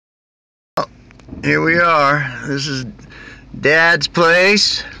Here we are. This is Dad's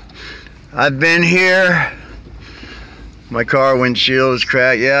place. I've been here. My car windshield is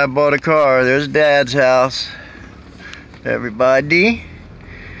cracked. Yeah, I bought a car. There's Dad's house. Everybody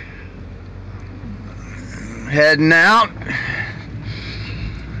heading out.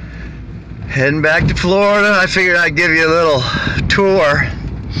 Heading back to Florida. I figured I'd give you a little tour.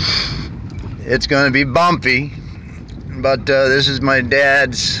 It's going to be bumpy, but this is my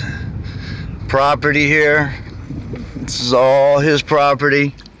dad's property here. This is all his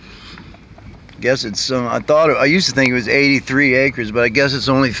property. Guess it's some. I used to think it was 83 acres, but I guess it's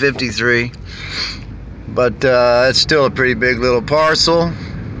only 53. But it's still a pretty big little parcel.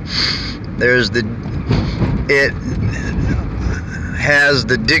 It has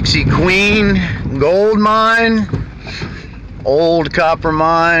the Dixie Queen gold mine, old copper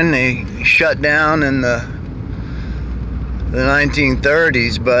mine. They shut down in the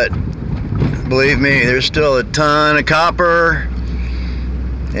 1930s, but believe me, there's still a ton of copper,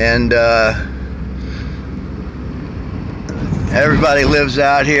 and everybody lives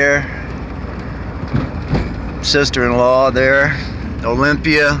out here. Sister-in-law there,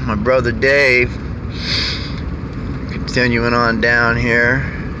 Olympia, my brother Dave. Continuing on down here.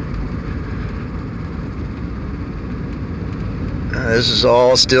 This is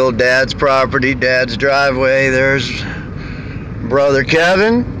all still Dad's property, Dad's driveway. There's brother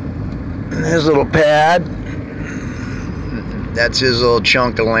Kevin and his little pad. That's his little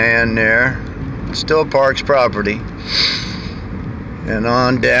chunk of land there. Still Parks property. And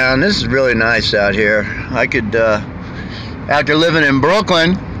on down. This is really nice out here. I could, after living in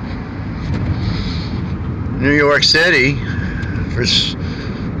Brooklyn, New York City for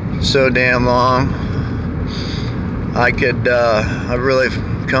so damn long, I've really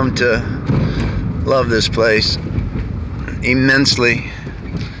come to love this place immensely.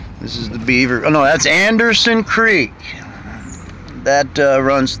 This is the Beaver, oh no, that's Anderson Creek. That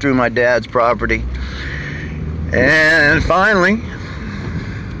runs through my dad's property. And finally,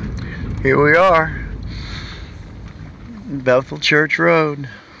 here we are, Bethel Church Road.